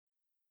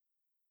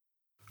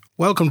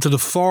Welcome to the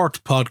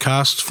fourth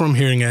podcast from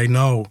Hearing Aid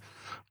Know,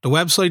 the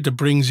website that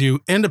brings you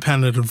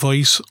independent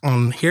advice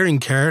on hearing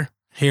care,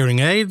 hearing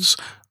aids,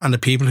 and the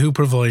people who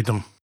provide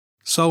them.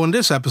 So in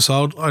this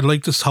episode, I'd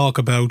like to talk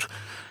about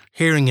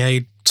hearing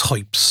aid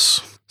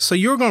types. So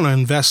you're going to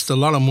invest a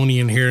lot of money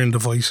in hearing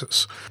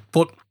devices,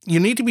 but you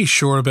need to be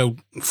sure about,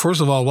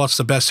 first of all, what's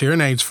the best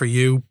hearing aids for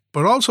you,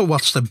 but also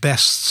what's the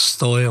best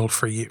style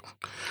for you.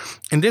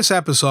 In this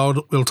episode,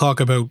 we'll talk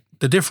about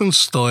the different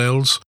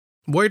styles,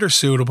 why they're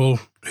suitable,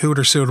 who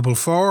they're suitable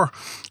for,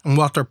 and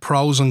what their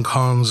pros and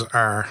cons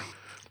are.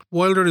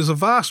 While there is a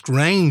vast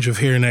range of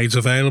hearing aids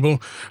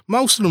available,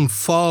 most of them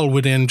fall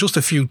within just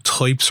a few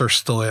types or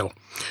style.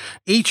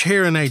 Each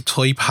hearing aid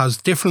type has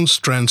different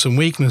strengths and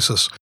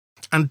weaknesses,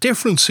 and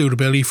different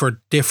suitability for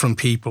different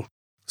people.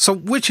 So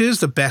which is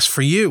the best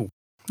for you?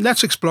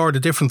 Let's explore the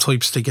different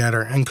types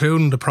together,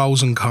 including the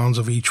pros and cons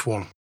of each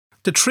one.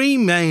 The three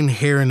main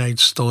hearing aid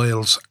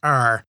styles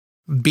are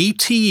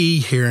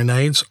BTE hearing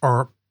aids,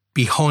 or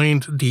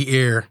behind the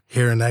ear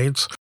hearing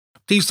aids.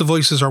 These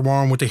devices are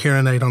worn with the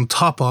hearing aid on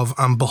top of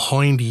and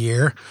behind the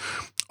ear.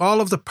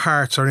 All of the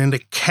parts are in the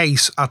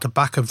case at the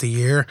back of the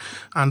ear,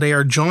 and they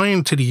are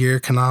joined to the ear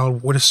canal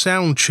with a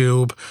sound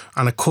tube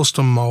and a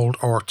custom mold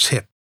or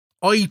tip.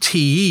 ITE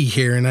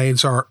hearing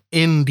aids are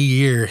in the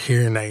ear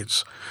hearing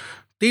aids.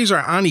 These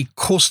are any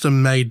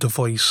custom made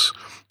device.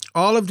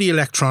 All of the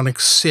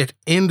electronics sit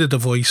in the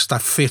device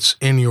that fits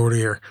in your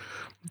ear.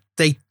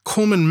 They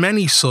come in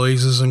many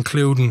sizes,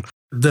 including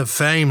the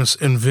famous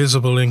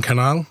invisible in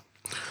canal,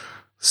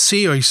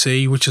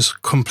 CIC, which is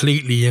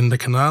completely in the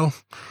canal,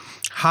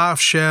 half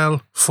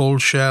shell, full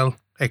shell,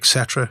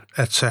 etc.,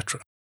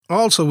 etc.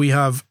 Also, we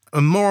have a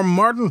more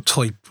modern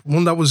type,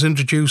 one that was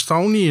introduced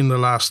only in the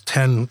last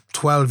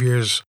 10-12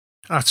 years.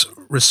 That's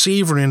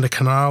receiver in the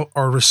canal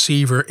or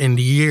receiver in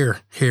the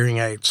ear hearing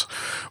aids.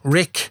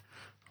 RIC,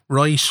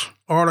 RITE,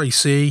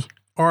 RIC,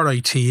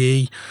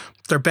 RITE,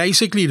 they're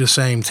basically the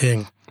same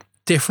thing.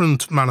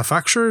 Different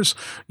manufacturers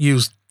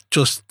use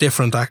just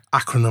different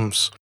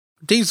acronyms.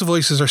 These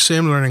devices are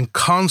similar in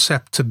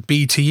concept to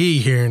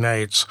BTE hearing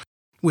aids,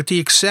 with the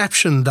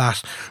exception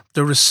that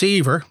the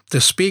receiver,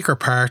 the speaker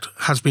part,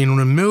 has been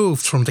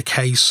removed from the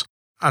case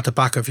at the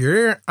back of your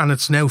ear and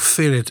it's now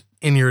fitted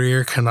in your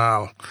ear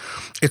canal.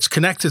 It's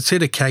connected to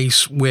the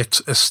case with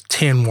a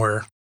thin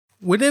wire.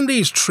 Within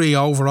these three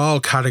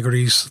overall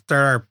categories,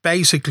 there are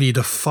basically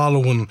the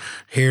following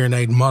hearing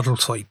aid model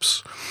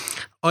types: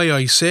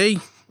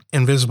 IIC,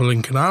 invisible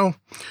in canal;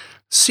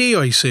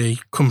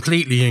 CIC,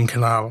 completely in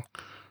canal;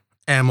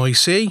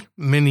 MIC,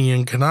 mini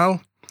in canal;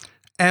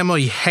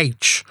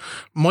 MIH,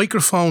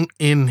 microphone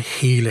in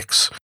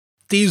helix.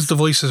 These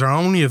devices are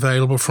only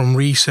available from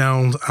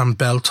ReSound and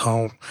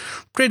Beltone.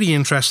 Pretty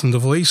interesting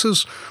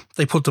devices.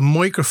 They put the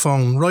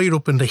microphone right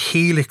up in the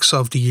helix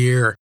of the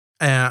ear,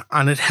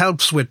 and it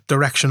helps with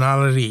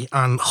directionality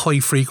and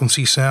high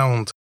frequency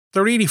sound.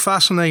 They're really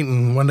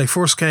fascinating. When they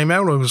first came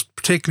out, I was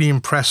particularly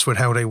impressed with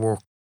how they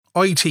work.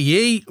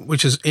 ITE,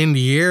 which is in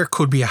the ear,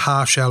 could be a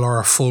half shell or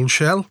a full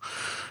shell.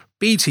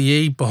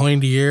 BTE,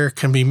 behind the ear,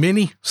 can be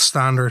mini,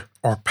 standard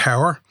or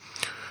power.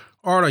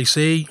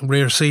 RIC,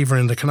 receiver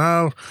in the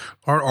canal,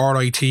 or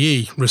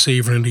RITE,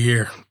 receiver in the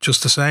ear.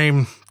 Just the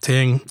same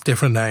thing,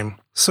 different name.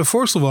 So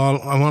first of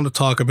all, I want to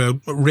talk about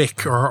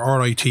RIC or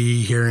RITE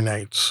hearing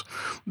aids.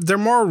 They're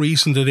more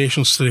recent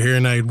additions to the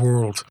hearing aid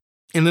world.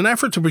 In an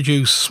effort to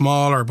produce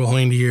smaller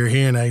behind-the-ear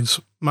hearing aids,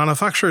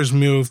 manufacturers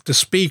moved the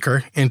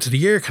speaker into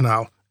the ear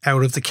canal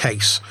out of the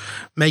case,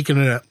 making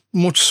it a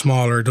much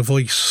smaller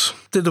device.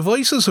 The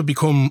devices have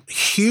become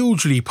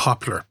hugely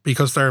popular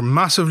because they're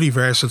massively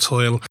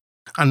versatile,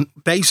 and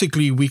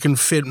basically we can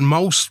fit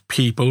most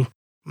people,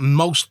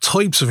 most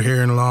types of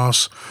hearing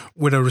loss,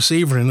 with a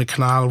receiver in the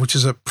canal, which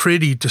is a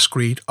pretty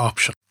discreet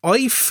option.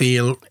 I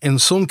feel in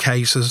some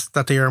cases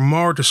that they are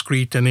more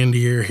discreet than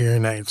in-the-ear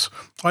hearing aids.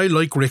 I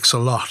like RICs a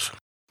lot.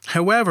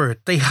 However,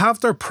 they have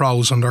their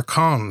pros and their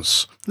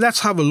cons. Let's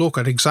have a look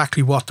at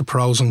exactly what the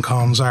pros and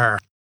cons are.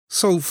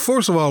 So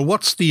first of all,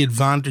 what's the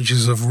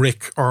advantages of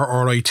RIC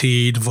or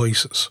RITE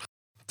devices?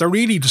 They're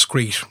really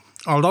discreet.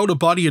 Although the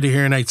body of the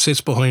hearing aid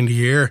sits behind the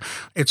ear,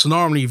 it's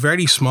normally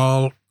very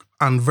small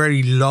and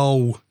very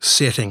low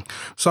sitting.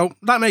 So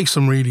that makes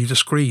them really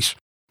discreet.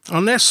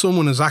 Unless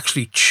someone is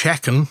actually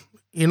checking,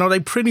 they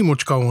pretty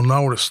much go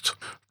unnoticed.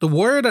 The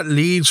wire that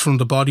leads from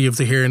the body of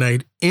the hearing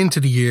aid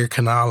into the ear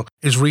canal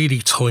is really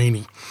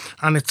tiny,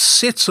 and it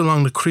sits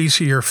along the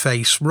crease of your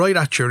face, right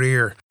at your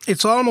ear.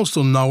 It's almost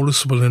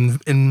unnoticeable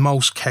in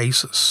most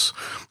cases.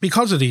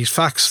 Because of these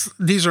facts,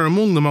 these are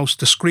among the most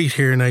discreet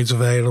hearing aids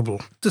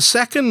available. The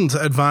second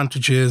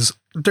advantage is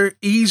they're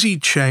easy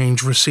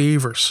change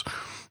receivers.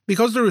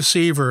 Because the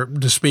receiver,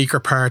 the speaker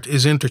part,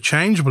 is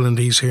interchangeable in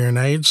these hearing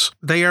aids,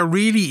 they are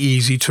really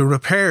easy to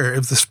repair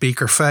if the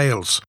speaker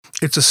fails.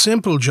 It's a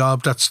simple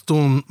job that's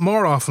done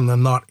more often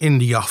than not in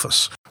the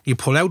office. You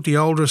pull out the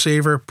old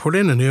receiver, put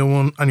in a new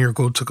one, and you're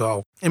good to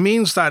go. It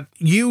means that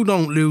you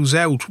don't lose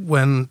out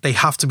when they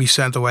have to be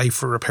sent away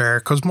for repair,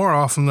 because more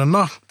often than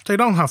not, they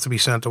don't have to be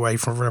sent away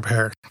for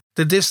repair.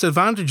 The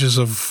disadvantages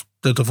of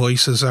the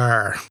devices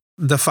are.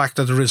 The fact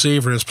that the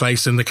receiver is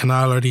placed in the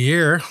canal or the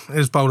ear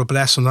is both a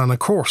blessing and a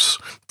curse.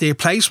 The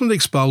placement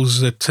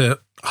exposes it to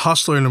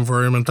hostile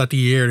environment that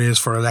the ear is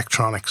for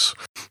electronics.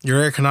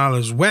 Your ear canal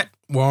is wet,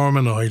 warm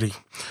and oily.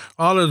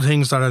 All of the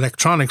things that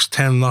electronics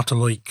tend not to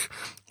like.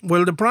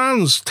 Well, the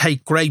brands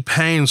take great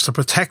pains to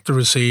protect the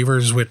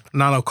receivers with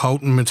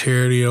nano-coating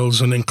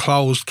materials and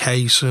enclosed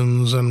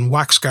casings and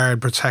wax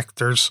guard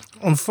protectors.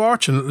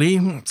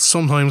 Unfortunately,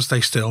 sometimes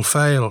they still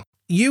fail.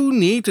 You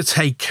need to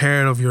take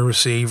care of your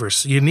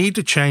receivers. You need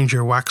to change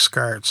your wax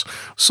guards.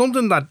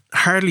 Something that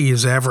hardly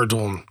is ever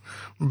done.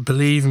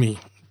 Believe me,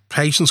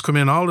 patients come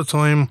in all the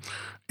time.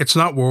 It's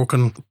not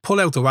working. Pull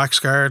out the wax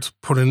guard,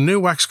 put in a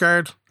new wax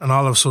guard, and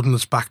all of a sudden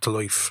it's back to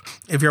life.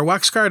 If your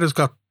wax guard has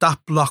got that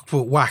blocked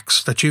with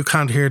wax that you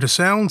can't hear the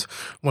sound,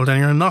 well then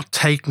you're not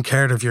taking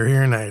care of your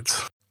hearing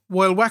aids.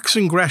 While wax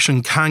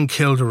ingression can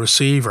kill the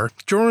receiver,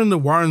 during the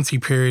warranty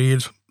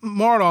period,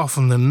 more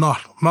often than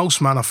not,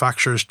 most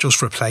manufacturers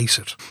just replace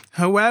it.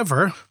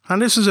 However,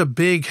 and this is a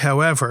big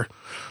however,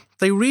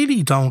 they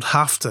really don't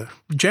have to.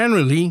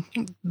 Generally,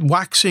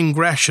 wax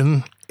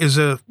ingression is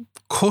a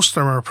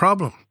customer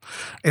problem.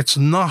 It's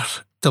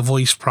not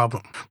device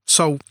problem.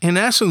 So, in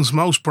essence,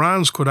 most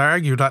brands could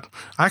argue that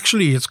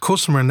actually it's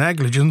customer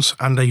negligence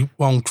and they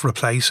won't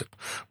replace it.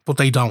 But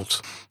they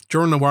don't.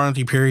 During the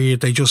warranty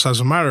period, they just, as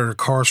a matter of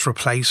course,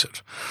 replace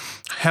it.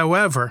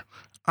 However,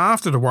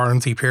 after the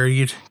warranty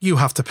period, you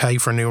have to pay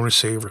for new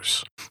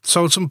receivers.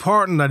 So it's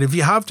important that if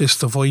you have this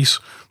device,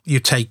 you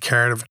take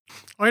care of it.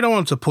 I don't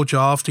want to put you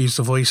off these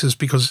devices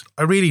because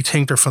I really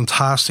think they're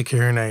fantastic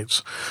hearing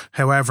aids.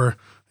 However,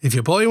 if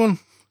you buy one,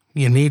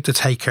 you need to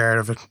take care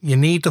of it. You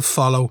need to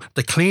follow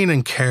the clean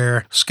and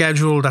care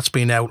schedule that's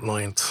been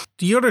outlined.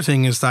 The other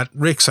thing is that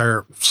RICs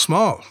are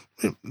small,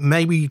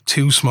 maybe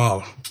too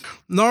small.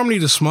 Normally,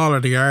 the smaller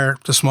they are,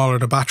 the smaller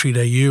the battery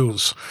they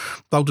use.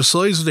 Both the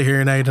size of the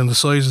hearing aid and the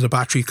size of the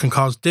battery can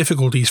cause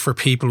difficulties for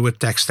people with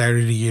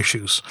dexterity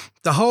issues.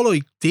 The whole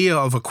idea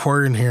of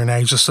acquiring hearing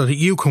aids is so that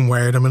you can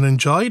wear them and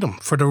enjoy them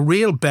for the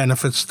real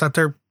benefits that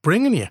they're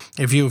bringing you.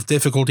 If you have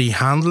difficulty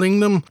handling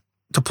them,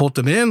 to put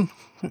them in,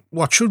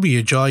 what should be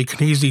a joy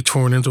can easily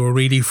turn into a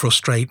really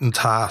frustrating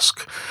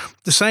task.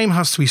 The same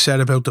has to be said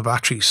about the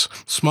batteries.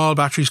 Small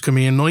batteries can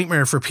be a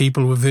nightmare for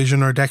people with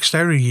vision or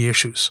dexterity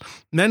issues.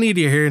 Many of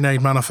the hearing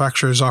aid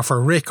manufacturers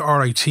offer RIC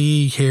RIT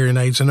hearing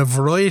aids in a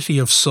variety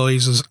of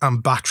sizes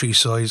and battery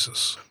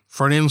sizes.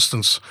 For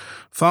instance,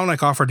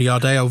 Phonak offer the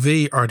Audeo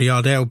V or the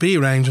Audeo B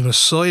range in a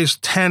size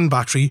 10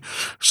 battery,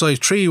 size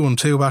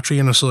 312 battery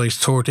and a size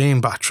 13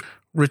 battery.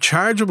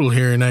 Rechargeable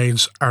hearing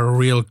aids are a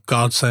real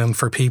godsend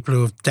for people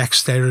who have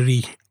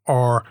dexterity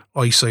or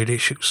eyesight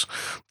issues.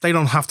 They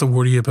don't have to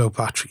worry about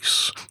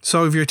batteries.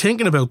 So if you're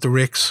thinking about the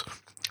RICs,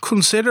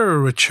 consider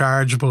a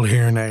rechargeable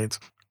hearing aid.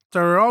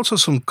 There are also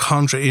some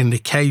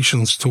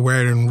contraindications to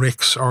wearing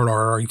RICs or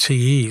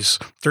RITEs.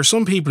 There are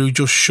some people who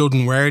just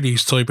shouldn't wear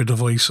these type of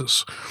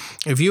devices.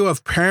 If you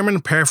have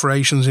permanent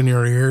perforations in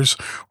your ears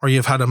or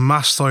you've had a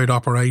mastoid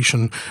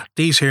operation,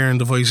 these hearing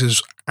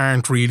devices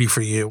aren't really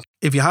for you.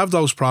 If you have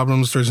those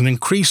problems, there's an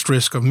increased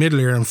risk of middle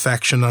ear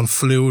infection and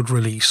fluid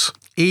release.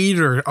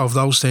 Either of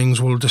those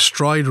things will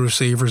destroy the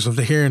receivers of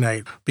the hearing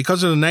aid.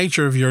 Because of the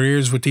nature of your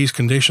ears with these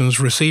conditions,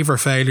 receiver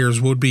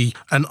failures would be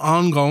an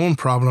ongoing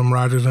problem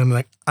rather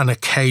than an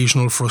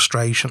occasional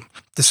frustration.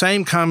 The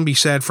same can be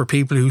said for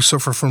people who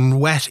suffer from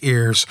wet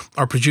ears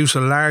or produce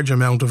a large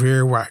amount of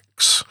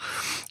earwax.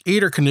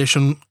 Either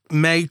condition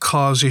may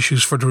cause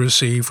issues for the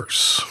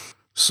receivers.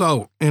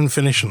 So, in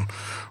finishing,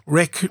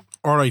 RIC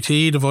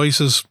RIT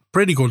devices,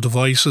 pretty good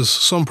devices,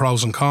 some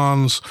pros and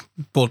cons,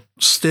 but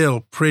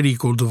still pretty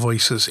good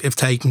devices if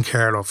taken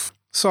care of.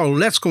 So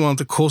let's go on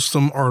to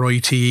custom or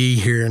RITE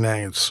hearing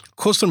aids.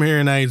 Custom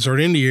hearing aids or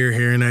in-the-ear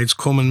hearing aids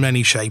come in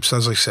many shapes,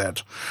 as I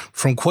said,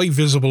 from quite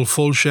visible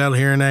full shell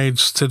hearing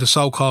aids to the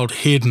so-called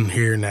hidden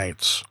hearing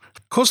aids.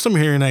 Custom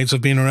hearing aids have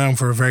been around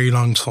for a very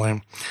long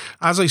time.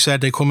 As I said,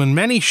 they come in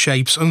many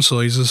shapes and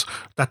sizes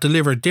that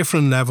deliver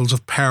different levels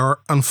of power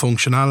and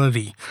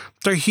functionality.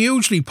 They're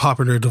hugely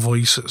popular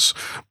devices,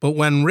 but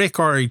when RIC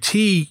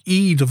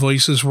RITE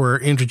devices were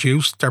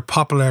introduced, their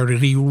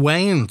popularity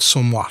waned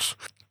somewhat.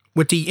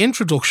 With the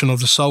introduction of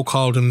the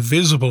so-called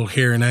invisible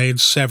hearing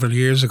aids several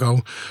years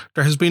ago,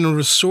 there has been a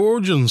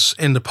resurgence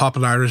in the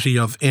popularity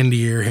of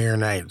in-the-ear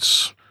hearing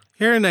aids.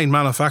 Hearing aid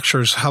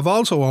manufacturers have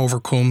also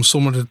overcome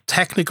some of the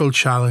technical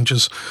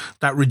challenges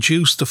that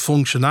reduce the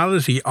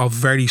functionality of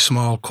very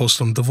small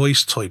custom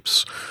device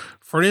types.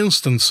 For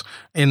instance,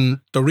 in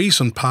the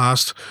recent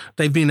past,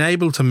 they've been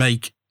able to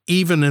make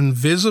even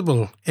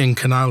invisible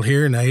in-canal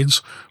hearing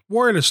aids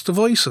wireless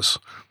devices.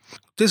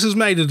 This has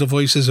made the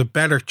devices a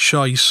better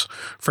choice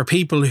for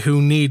people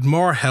who need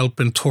more help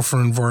in tougher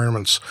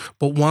environments,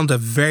 but want a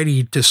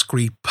very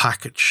discreet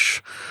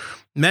package.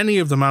 Many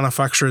of the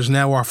manufacturers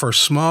now offer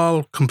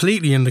small,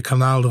 completely in the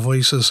canal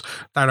devices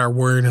that are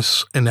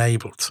wireless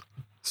enabled.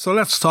 So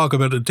let's talk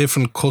about the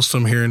different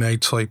custom hearing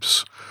aid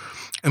types.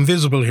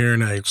 Invisible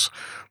hearing aids.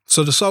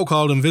 So the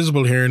so-called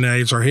invisible hearing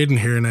aids or hidden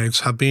hearing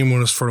aids have been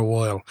with us for a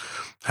while.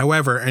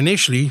 However,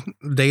 initially,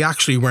 they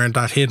actually weren't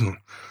that hidden.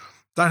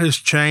 That has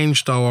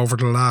changed, though, over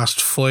the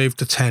last 5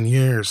 to 10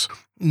 years.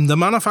 The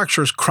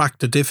manufacturers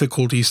cracked the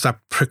difficulties that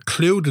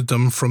precluded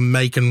them from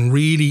making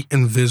really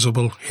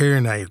invisible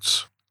hearing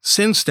aids.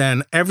 Since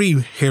then,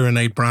 every hearing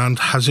aid brand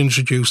has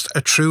introduced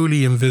a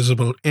truly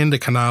invisible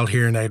in-the-canal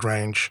hearing aid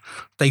range.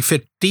 They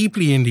fit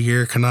deeply in the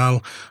ear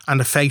canal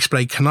and the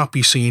faceplate cannot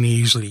be seen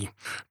easily.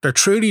 They're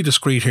truly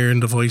discreet hearing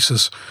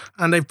devices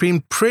and they've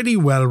been pretty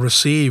well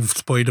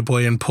received by the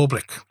buying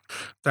public.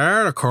 There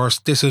are, of course,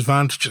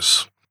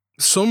 disadvantages.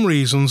 Some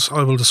reasons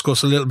I will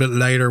discuss a little bit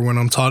later when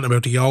I'm talking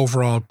about the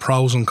overall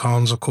pros and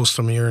cons of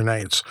custom hearing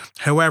aids.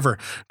 However,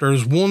 there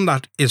is one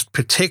that is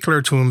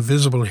particular to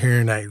invisible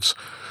hearing aids: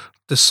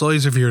 the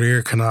size of your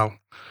ear canal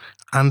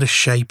and the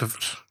shape of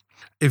it.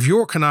 If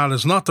your canal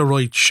is not the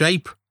right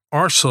shape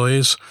or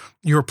size,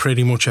 you're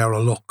pretty much out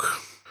of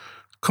luck.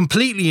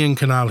 Completely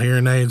in-canal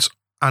hearing aids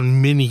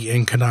and mini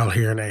in-canal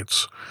hearing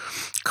aids.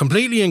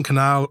 Completely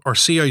in-canal or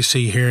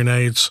CIC hearing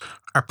aids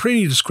are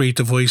pretty discreet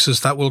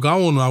devices that will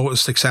go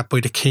unnoticed except by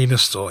the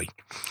keenest eye.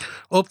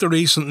 Up to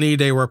recently,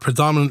 they were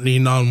predominantly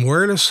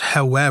non-wireless.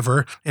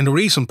 However, in the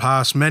recent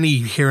past, many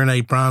hearing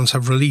aid brands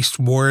have released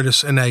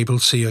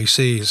wireless-enabled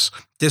CICs.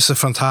 This is a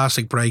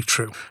fantastic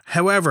breakthrough.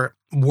 However,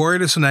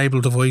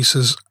 wireless-enabled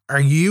devices are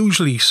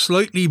usually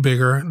slightly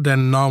bigger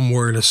than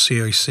non-wireless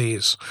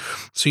CICs.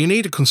 So you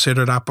need to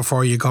consider that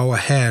before you go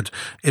ahead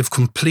if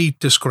complete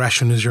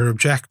discretion is your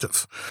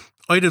objective.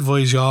 I'd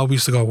advise you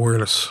always to go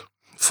wireless.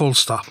 Full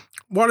stop.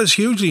 What is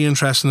hugely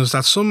interesting is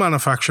that some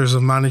manufacturers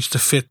have managed to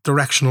fit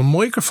directional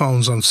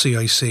microphones on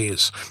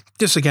CICs.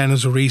 This again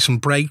is a recent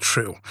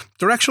breakthrough.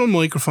 Directional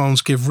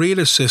microphones give real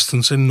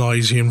assistance in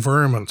noisy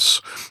environments.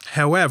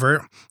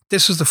 However,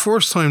 this is the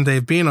first time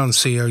they've been on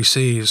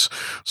CICs,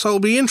 so it'll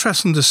be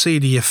interesting to see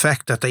the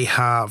effect that they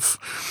have.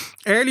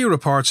 Earlier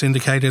reports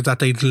indicated that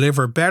they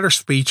deliver better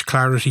speech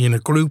clarity in a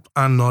group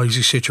and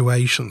noisy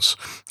situations.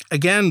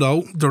 Again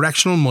though,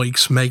 directional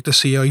mics make the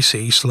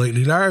CIC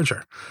slightly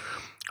larger.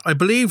 I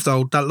believe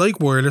though that like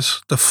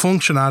wireless, the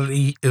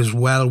functionality is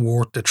well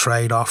worth the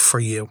trade-off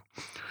for you.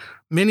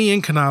 Mini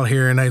in-canal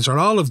hearing aids are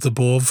all of the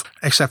above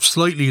except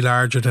slightly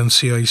larger than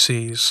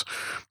CICs.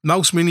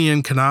 Most mini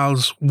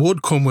in-canals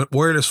would come with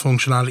wireless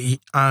functionality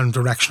and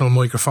directional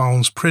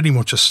microphones pretty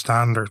much as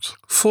standard.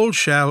 Full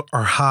shell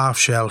or half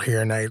shell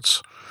hearing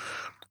aids.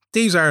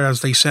 These are,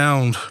 as they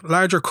sound,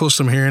 larger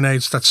custom hearing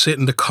aids that sit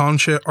in the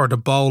concha or the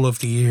bowl of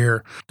the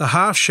ear. The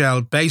half shell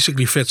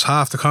basically fits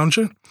half the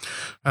concha,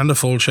 and the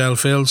full shell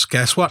fills,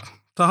 guess what?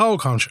 The whole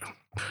concha.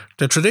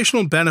 The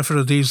traditional benefit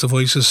of these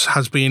devices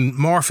has been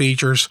more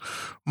features,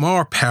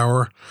 more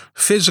power,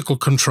 physical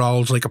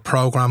controls like a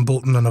program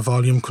button and a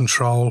volume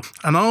control,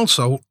 and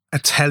also a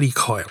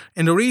telecoil.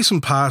 In the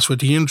recent past, with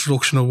the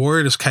introduction of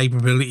wireless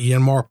capability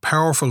and more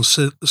powerful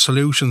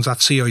solutions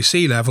at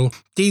CIC level,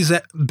 these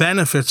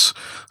benefits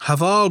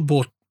have all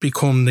but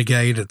become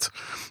negated.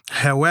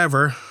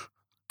 However,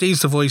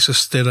 these devices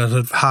still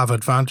have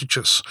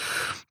advantages.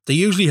 They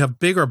usually have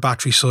bigger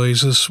battery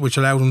sizes, which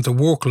allow them to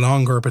work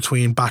longer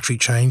between battery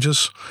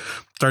changes.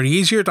 They're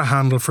easier to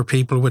handle for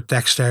people with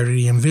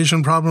dexterity and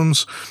vision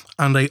problems,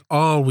 and they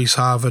always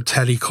have a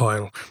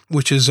telecoil,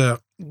 which is a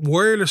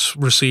wireless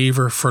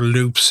receiver for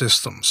loop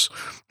systems.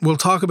 We'll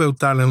talk about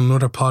that in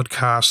another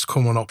podcast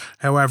coming up.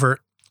 However,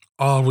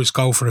 always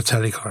go for a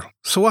telecoil.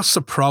 So what's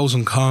the pros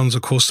and cons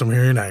of custom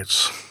hearing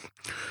aids?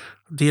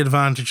 The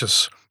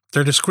advantages.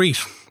 They're discreet.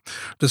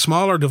 The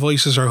smaller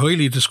devices are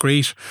highly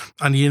discreet,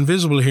 and the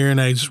invisible hearing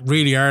aids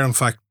really are in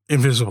fact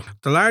invisible.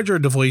 The larger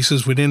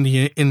devices within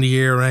the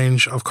in-the-ear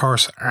range, of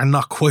course, are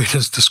not quite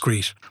as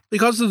discreet.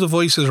 Because the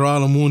devices are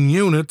all in one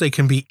unit, they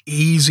can be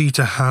easy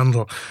to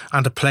handle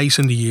and to place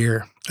in the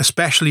ear,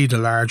 especially the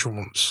larger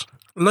ones.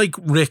 Like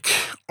RIC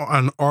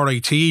and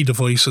RIT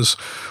devices,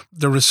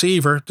 the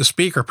receiver, the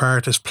speaker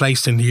part, is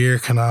placed in the ear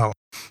canal.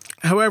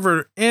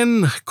 However,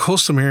 in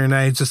custom hearing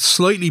aids, it's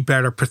slightly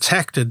better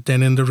protected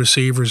than in the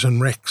receivers and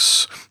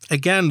RICs.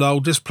 Again though,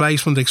 this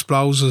placement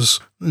exposes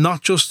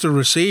not just the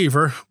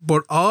receiver,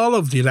 but all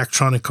of the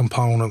electronic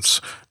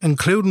components,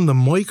 including the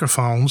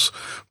microphones,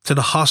 to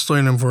the hostile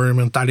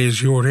environment that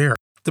is your ear.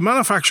 The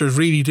manufacturers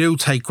really do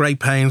take great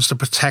pains to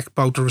protect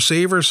both the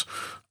receivers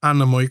and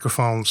the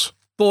microphones.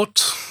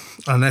 But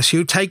unless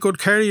you take good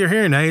care of your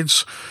hearing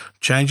aids,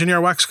 changing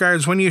your wax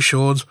guards when you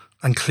should,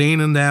 and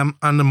cleaning them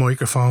and the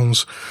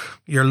microphones,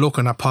 you're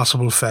looking at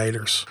possible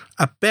failures.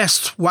 At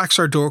best, wax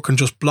or dirt can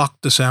just block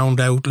the sound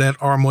outlet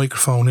or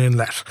microphone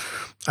inlet.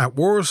 At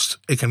worst,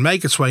 it can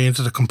make its way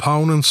into the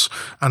components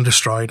and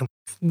destroy them.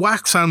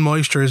 Wax and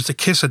moisture is the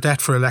kiss of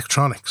death for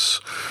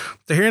electronics.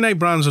 The hearing aid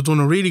brands have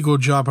done a really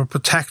good job of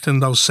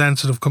protecting those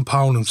sensitive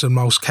components in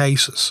most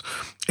cases.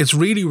 It's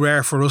really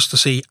rare for us to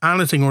see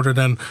anything other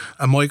than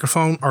a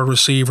microphone or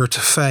receiver to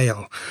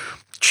fail.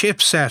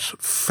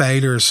 Chipset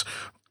failures,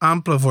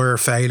 amplifier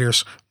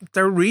failures,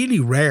 they're really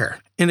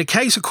rare. In the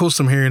case of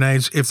custom hearing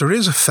aids, if there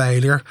is a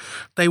failure,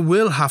 they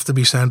will have to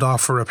be sent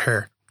off for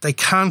repair. they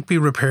can't be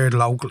repaired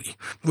locally,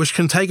 which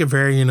can take a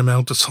varying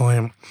amount of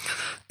time.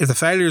 If the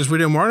failure is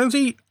within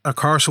warranty, of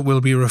course it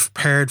will be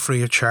repaired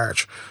free of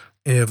charge.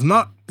 If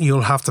not,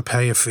 you'll have to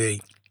pay a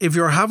fee. If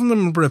you're having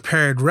them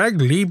repaired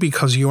regularly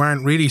because you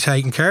aren't really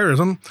taking care of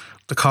them,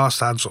 the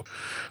cost adds up.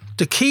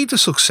 The key to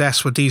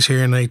success with these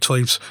hearing aid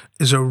types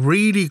is a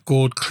really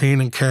good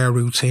clean and care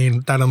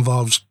routine that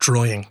involves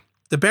drying.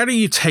 The better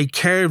you take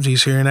care of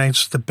these hearing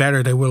aids, the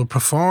better they will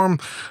perform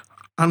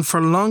and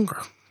for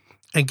longer.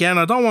 Again,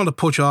 I don't want to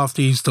put you off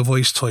these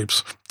device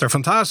types. They're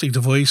fantastic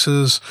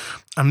devices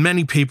and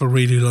many people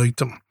really like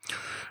them.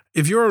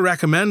 If you're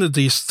recommended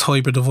these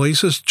type of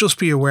devices, just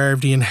be aware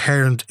of the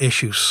inherent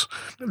issues.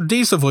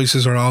 These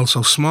devices are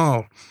also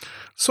small.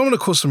 Some of the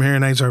custom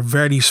hearing aids are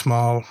very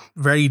small,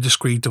 very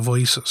discreet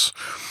devices.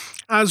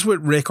 As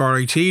with RIC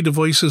RIT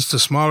devices, the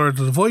smaller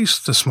the device,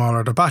 the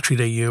smaller the battery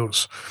they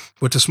use.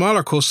 With the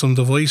smaller custom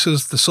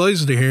devices, the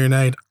size of the hearing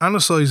aid and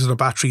the size of the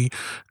battery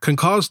can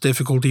cause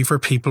difficulty for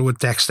people with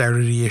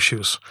dexterity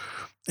issues.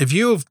 If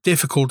you have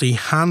difficulty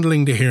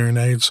handling the hearing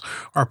aids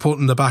or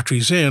putting the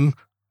batteries in,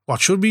 what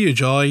should be a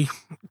joy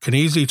can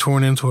easily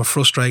turn into a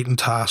frustrating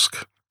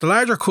task. The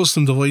larger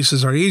custom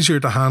devices are easier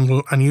to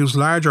handle and use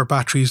larger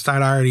batteries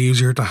that are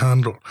easier to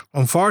handle.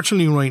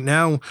 Unfortunately, right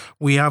now,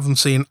 we haven't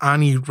seen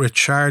any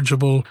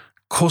rechargeable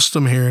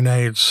custom hearing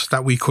aids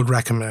that we could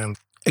recommend.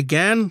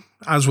 Again,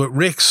 as with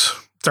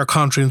RICs, there are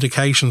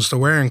contraindications to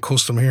wearing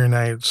custom hearing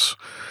aids.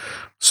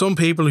 Some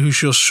people who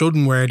just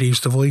shouldn't wear these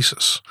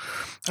devices.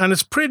 And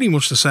it's pretty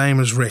much the same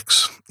as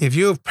RICs. If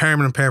you have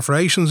permanent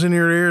perforations in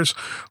your ears,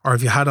 or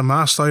if you had a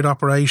mastoid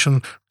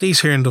operation,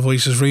 these hearing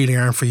devices really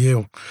aren't for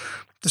you.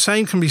 The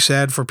same can be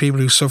said for people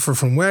who suffer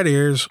from wet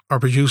ears or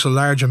produce a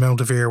large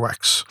amount of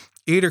earwax.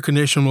 Either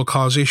condition will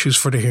cause issues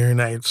for the hearing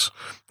aids.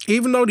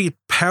 Even though the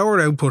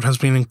power output has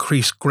been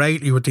increased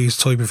greatly with these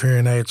type of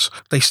hearing aids,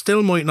 they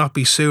still might not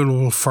be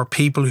suitable for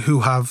people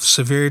who have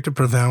severe to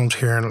profound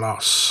hearing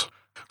loss.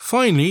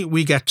 Finally,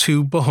 we get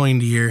to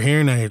behind-the-ear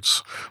hearing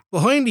aids.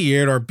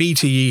 Behind-the-ear or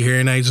BTE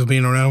hearing aids have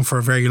been around for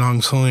a very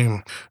long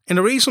time. In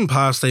the recent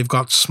past, they've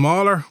got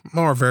smaller,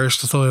 more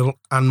versatile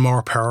and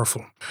more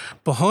powerful.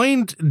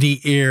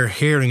 Behind-the-ear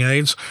hearing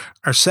aids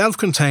are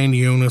self-contained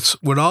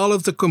units with all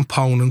of the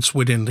components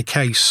within the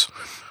case.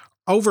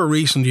 Over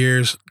recent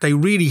years, they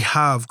really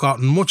have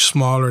gotten much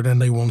smaller than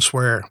they once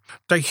were.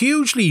 They're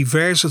hugely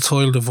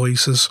versatile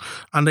devices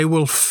and they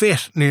will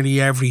fit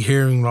nearly every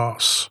hearing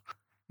loss.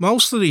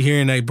 Most of the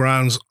hearing aid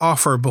brands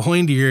offer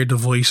behind-the-ear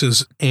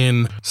devices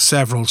in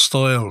several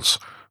styles.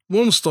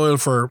 One style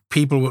for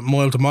people with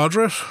mild to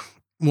moderate,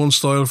 one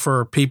style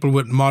for people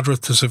with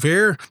moderate to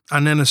severe,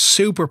 and then a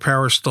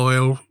superpower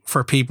style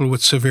for people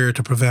with severe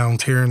to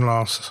profound hearing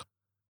loss.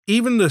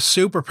 Even the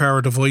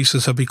superpower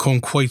devices have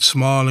become quite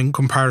small in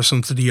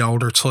comparison to the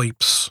older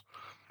types.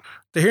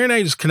 The hearing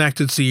aid is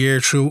connected to the ear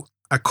through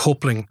a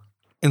coupling.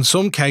 In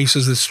some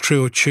cases, it's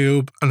through a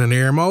tube and an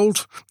ear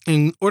mold.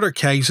 In other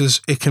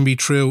cases, it can be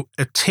through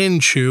a tin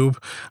tube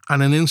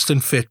and an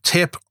instant fit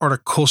tip or a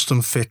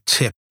custom fit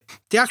tip.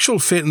 The actual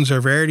fittings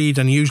are varied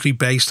and usually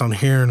based on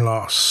hearing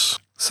loss.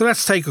 So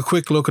let's take a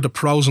quick look at the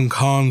pros and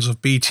cons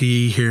of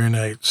BTE hearing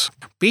aids.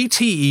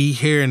 BTE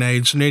hearing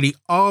aids nearly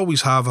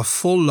always have a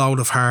full load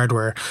of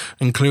hardware,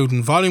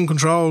 including volume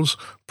controls,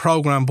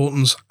 program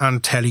buttons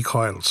and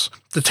telecoils.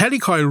 The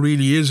telecoil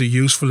really is a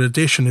useful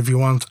addition if you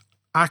want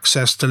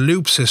access to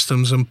loop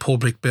systems in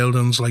public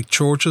buildings like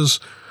churches,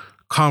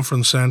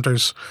 conference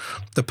centres,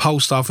 the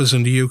post office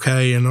in the UK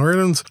and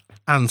Ireland,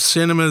 and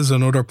cinemas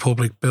and other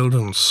public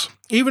buildings.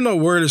 Even though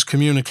wireless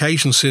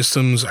communication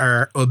systems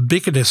are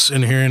ubiquitous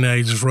in hearing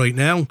aids right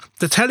now,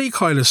 the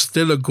telecoil is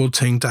still a good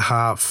thing to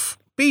have.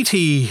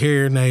 BTE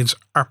hearing aids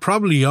are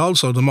probably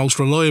also the most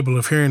reliable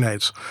of hearing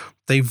aids.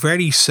 They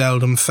very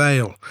seldom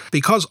fail.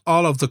 Because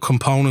all of the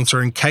components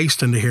are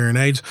encased in the hearing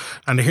aids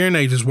and the hearing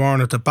aid is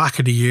worn at the back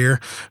of the ear,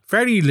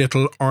 very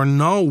little or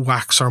no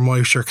wax or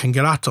moisture can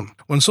get at them.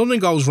 When something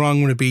goes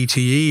wrong with a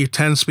BTE, it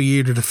tends to be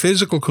either the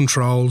physical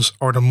controls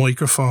or the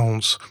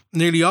microphones.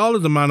 Nearly all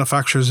of the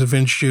manufacturers have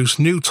introduced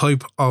new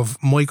type of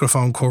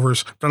microphone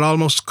covers that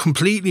almost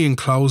completely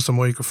enclose the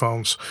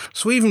microphones.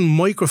 So even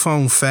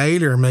microphone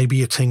failure may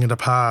be a thing of the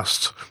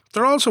past.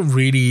 They're also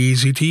really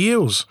easy to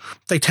use.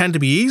 They tend to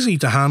be easy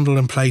to handle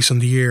and place in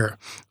the ear.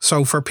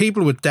 So for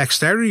people with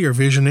dexterity or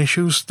vision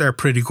issues, they're a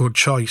pretty good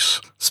choice.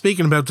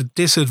 Speaking about the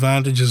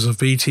disadvantages of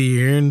BTE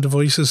hearing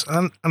devices,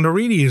 and there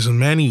really isn't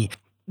many.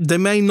 They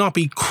may not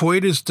be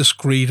quite as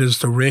discreet as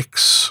the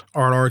RICs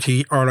or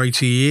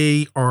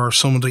RITE or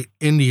some of the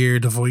in-the-ear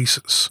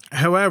devices.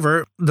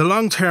 However, the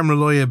long-term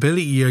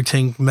reliability, I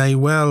think, may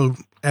well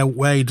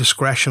outweigh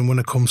discretion when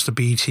it comes to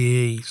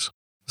BTEs.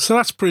 So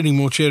that's pretty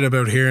much it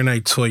about hearing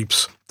aid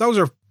types. Those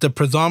are the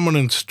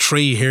predominant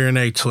 3 hearing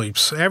aid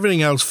types.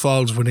 Everything else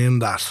falls within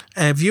that.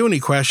 If you have any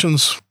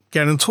questions,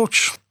 get in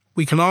touch.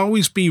 We can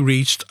always be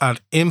reached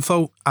at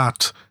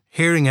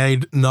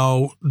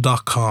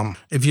info@hearingaidno.com.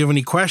 If you have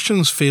any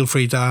questions, feel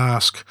free to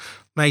ask.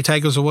 May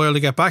take us a while to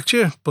get back to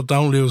you, but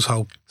don't lose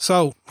hope.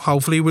 So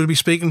hopefully we'll be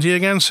speaking to you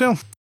again soon.